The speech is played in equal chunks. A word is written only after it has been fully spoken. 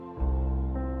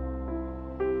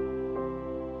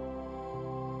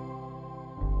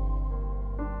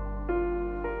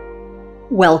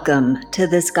Welcome to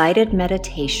this guided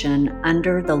meditation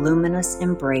under the luminous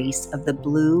embrace of the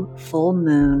blue full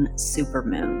moon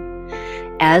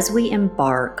supermoon. As we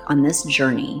embark on this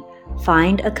journey,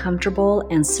 find a comfortable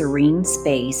and serene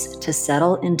space to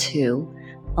settle into,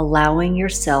 allowing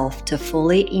yourself to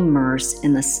fully immerse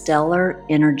in the stellar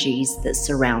energies that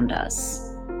surround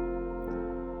us.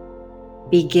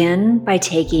 Begin by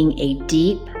taking a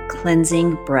deep,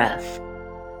 cleansing breath,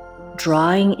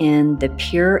 drawing in the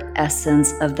pure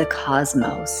essence of the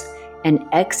cosmos and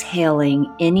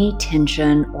exhaling any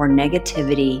tension or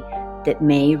negativity that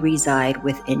may reside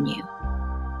within you.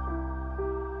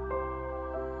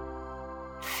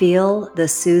 Feel the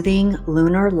soothing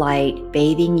lunar light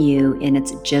bathing you in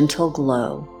its gentle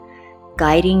glow,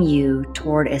 guiding you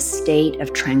toward a state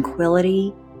of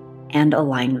tranquility and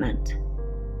alignment.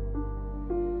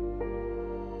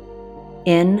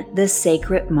 In this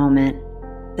sacred moment,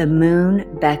 the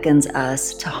moon beckons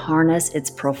us to harness its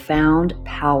profound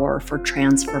power for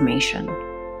transformation.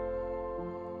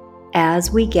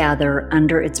 As we gather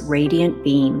under its radiant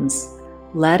beams,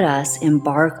 let us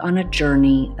embark on a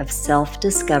journey of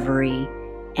self-discovery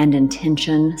and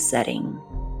intention setting.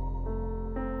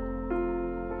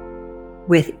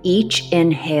 With each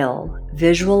inhale,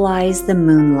 visualize the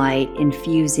moonlight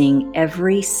infusing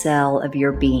every cell of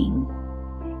your being,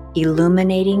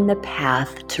 illuminating the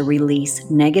path to release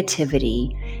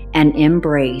negativity and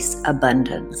embrace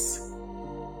abundance.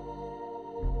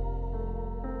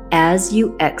 As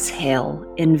you exhale,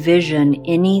 envision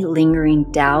any lingering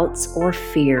doubts or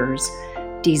fears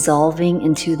dissolving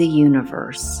into the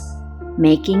universe,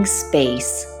 making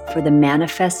space for the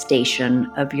manifestation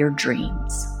of your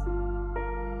dreams.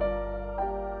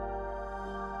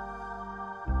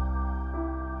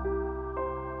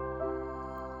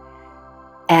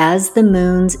 As the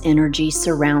moon's energy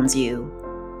surrounds you,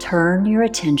 turn your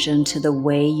attention to the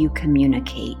way you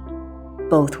communicate,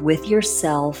 both with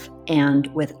yourself and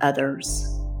with others.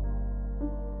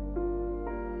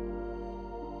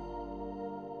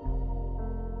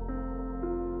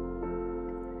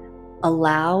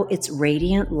 Allow its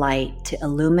radiant light to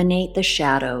illuminate the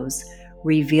shadows,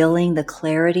 revealing the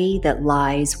clarity that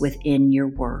lies within your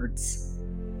words.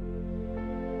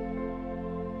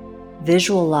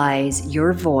 Visualize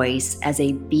your voice as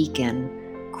a beacon,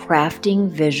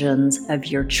 crafting visions of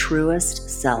your truest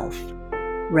self,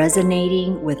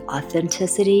 resonating with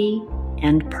authenticity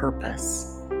and purpose.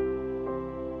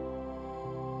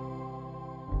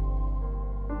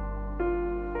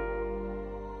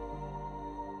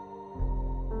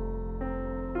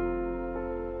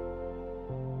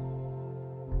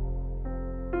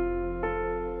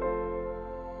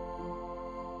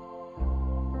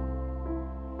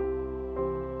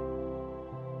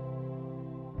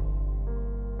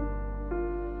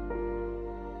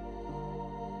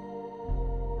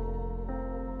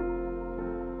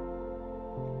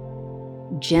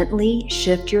 Gently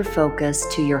shift your focus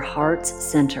to your heart's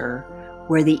center,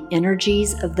 where the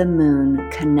energies of the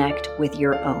moon connect with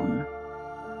your own.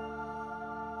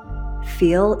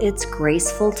 Feel its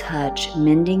graceful touch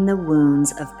mending the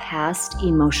wounds of past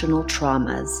emotional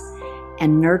traumas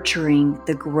and nurturing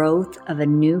the growth of a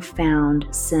newfound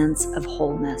sense of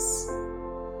wholeness.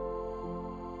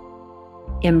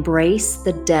 Embrace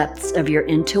the depths of your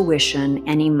intuition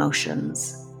and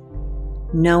emotions,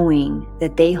 knowing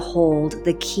that they hold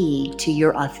the key to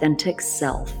your authentic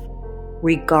self,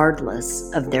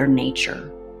 regardless of their nature.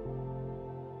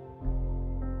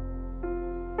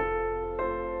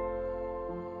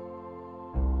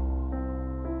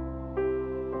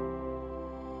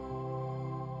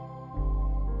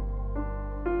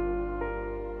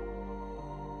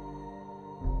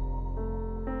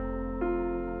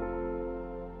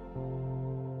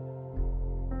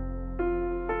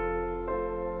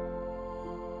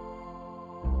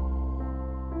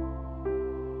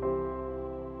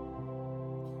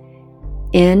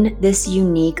 In this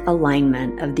unique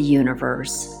alignment of the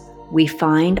universe, we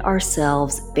find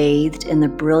ourselves bathed in the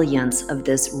brilliance of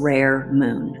this rare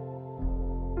moon.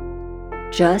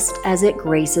 Just as it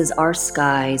graces our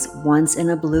skies once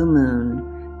in a blue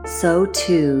moon, so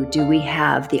too do we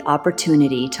have the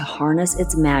opportunity to harness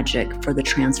its magic for the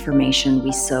transformation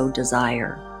we so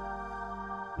desire.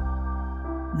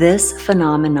 This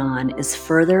phenomenon is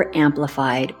further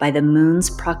amplified by the moon's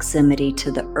proximity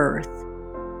to the Earth,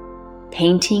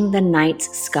 painting the night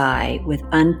sky with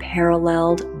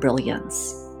unparalleled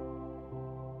brilliance.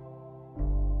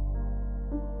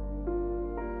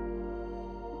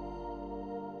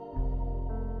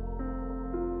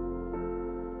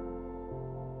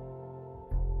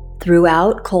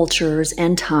 Throughout cultures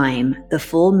and time, the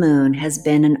full moon has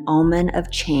been an omen of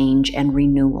change and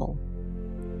renewal.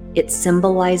 It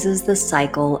symbolizes the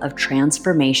cycle of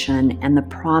transformation and the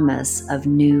promise of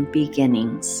new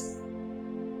beginnings.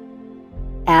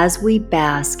 As we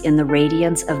bask in the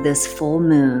radiance of this full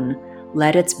moon,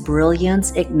 let its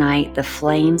brilliance ignite the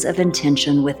flames of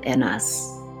intention within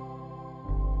us.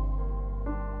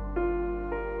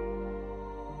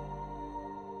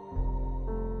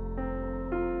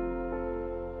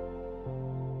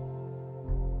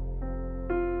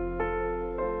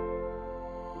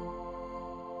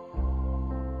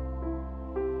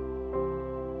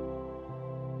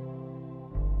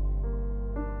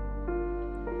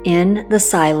 In the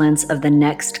silence of the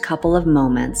next couple of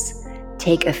moments,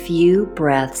 take a few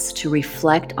breaths to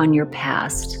reflect on your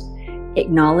past,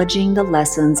 acknowledging the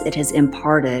lessons it has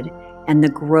imparted and the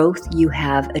growth you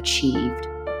have achieved.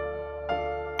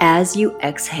 As you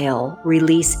exhale,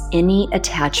 release any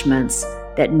attachments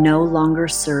that no longer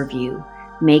serve you,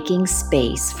 making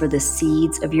space for the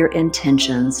seeds of your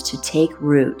intentions to take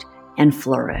root and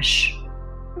flourish.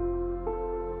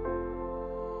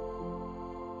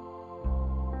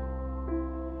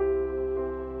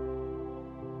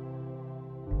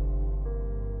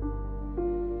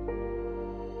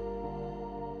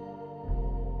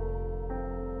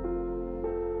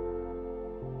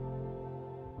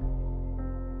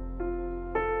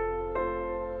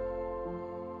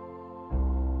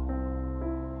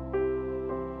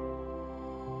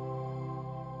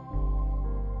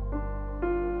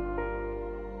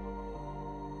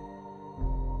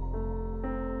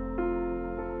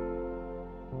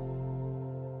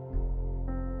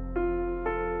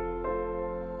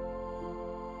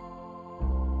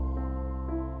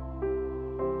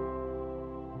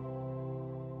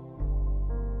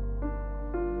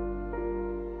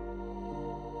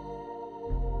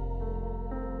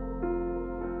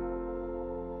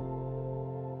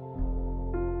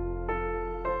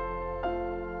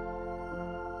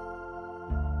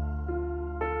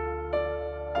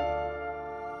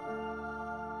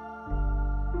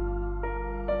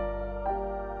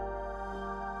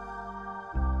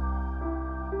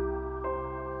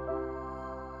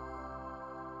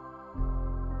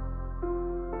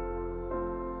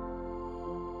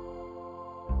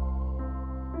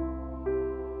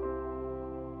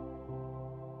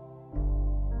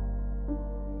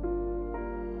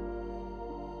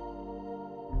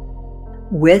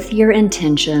 With your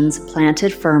intentions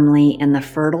planted firmly in the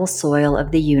fertile soil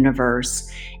of the universe,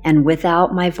 and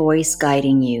without my voice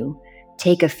guiding you,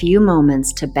 take a few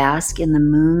moments to bask in the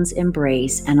moon's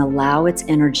embrace and allow its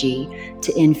energy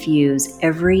to infuse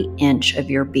every inch of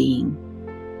your being.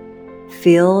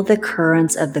 Feel the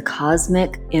currents of the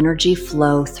cosmic energy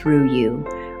flow through you,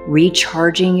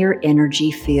 recharging your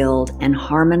energy field and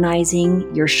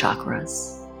harmonizing your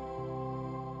chakras.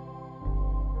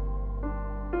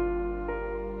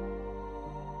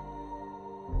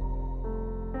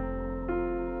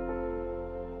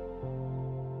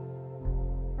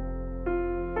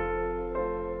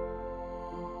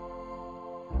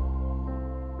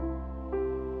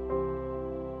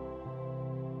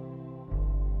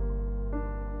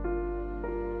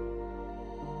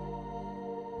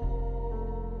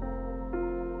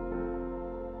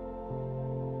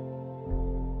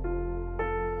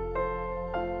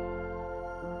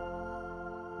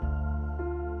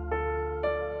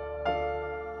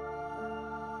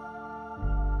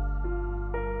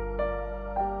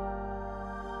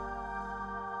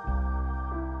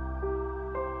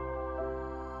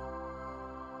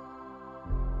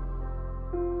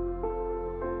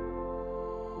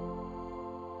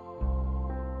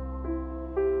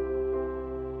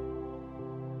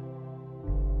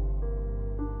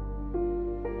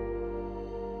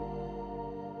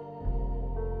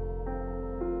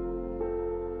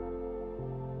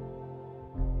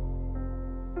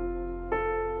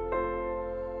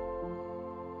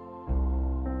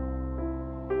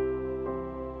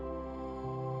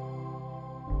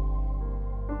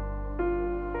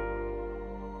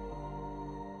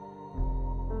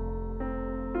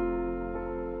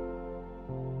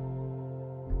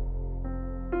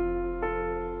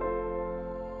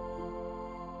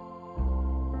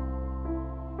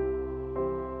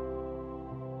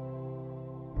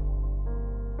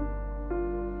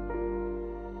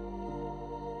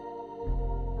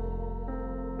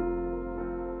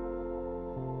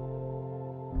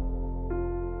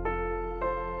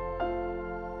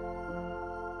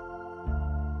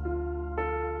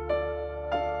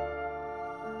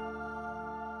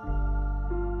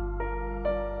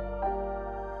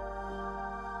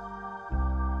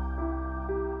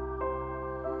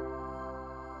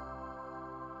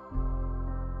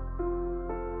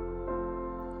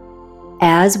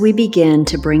 As we begin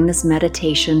to bring this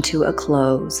meditation to a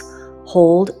close,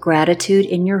 hold gratitude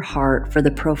in your heart for the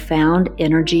profound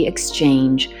energy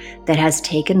exchange that has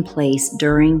taken place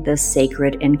during this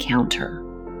sacred encounter.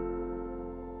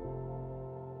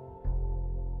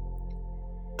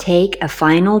 Take a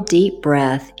final deep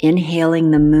breath,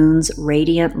 inhaling the moon's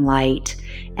radiant light,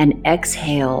 and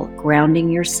exhale,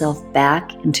 grounding yourself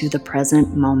back into the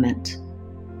present moment.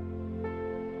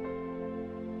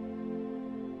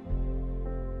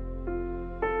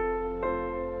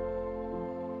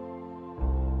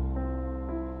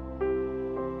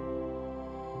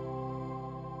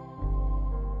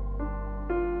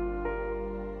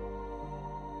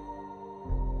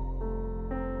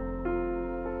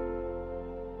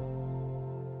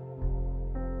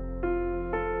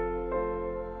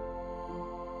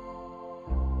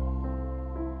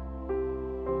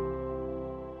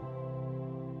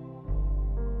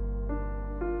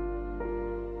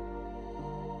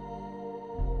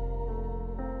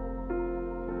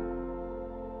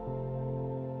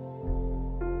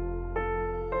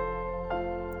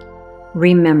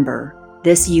 Remember,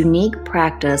 this unique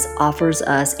practice offers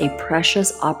us a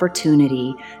precious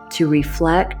opportunity to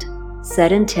reflect,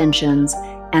 set intentions,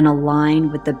 and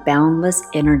align with the boundless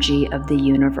energy of the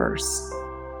universe.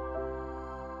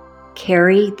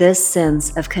 Carry this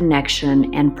sense of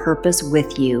connection and purpose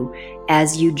with you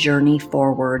as you journey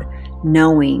forward,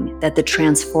 knowing that the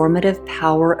transformative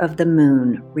power of the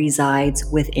moon resides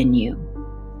within you.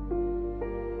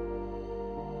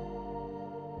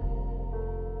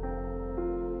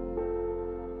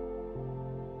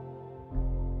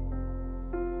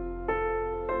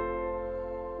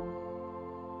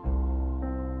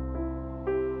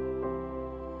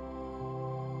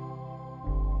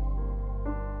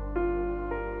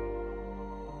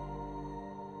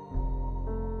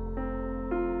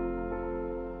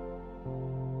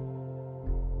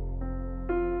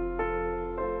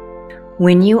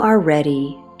 When you are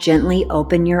ready, gently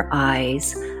open your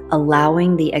eyes,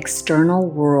 allowing the external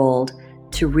world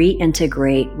to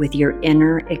reintegrate with your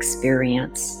inner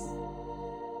experience.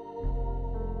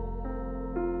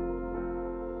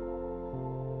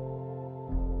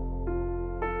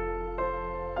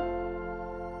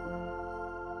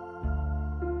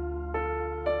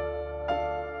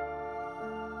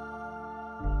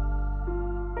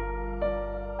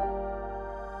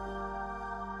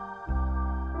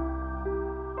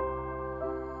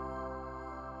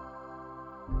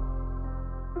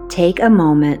 Take a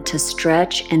moment to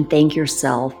stretch and thank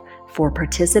yourself for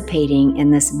participating in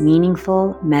this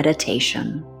meaningful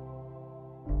meditation.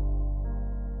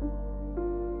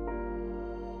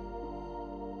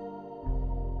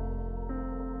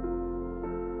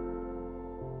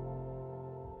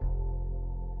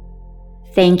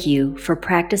 Thank you for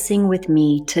practicing with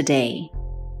me today.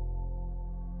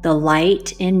 The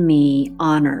light in me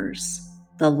honors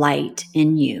the light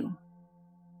in you.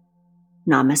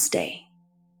 Namaste.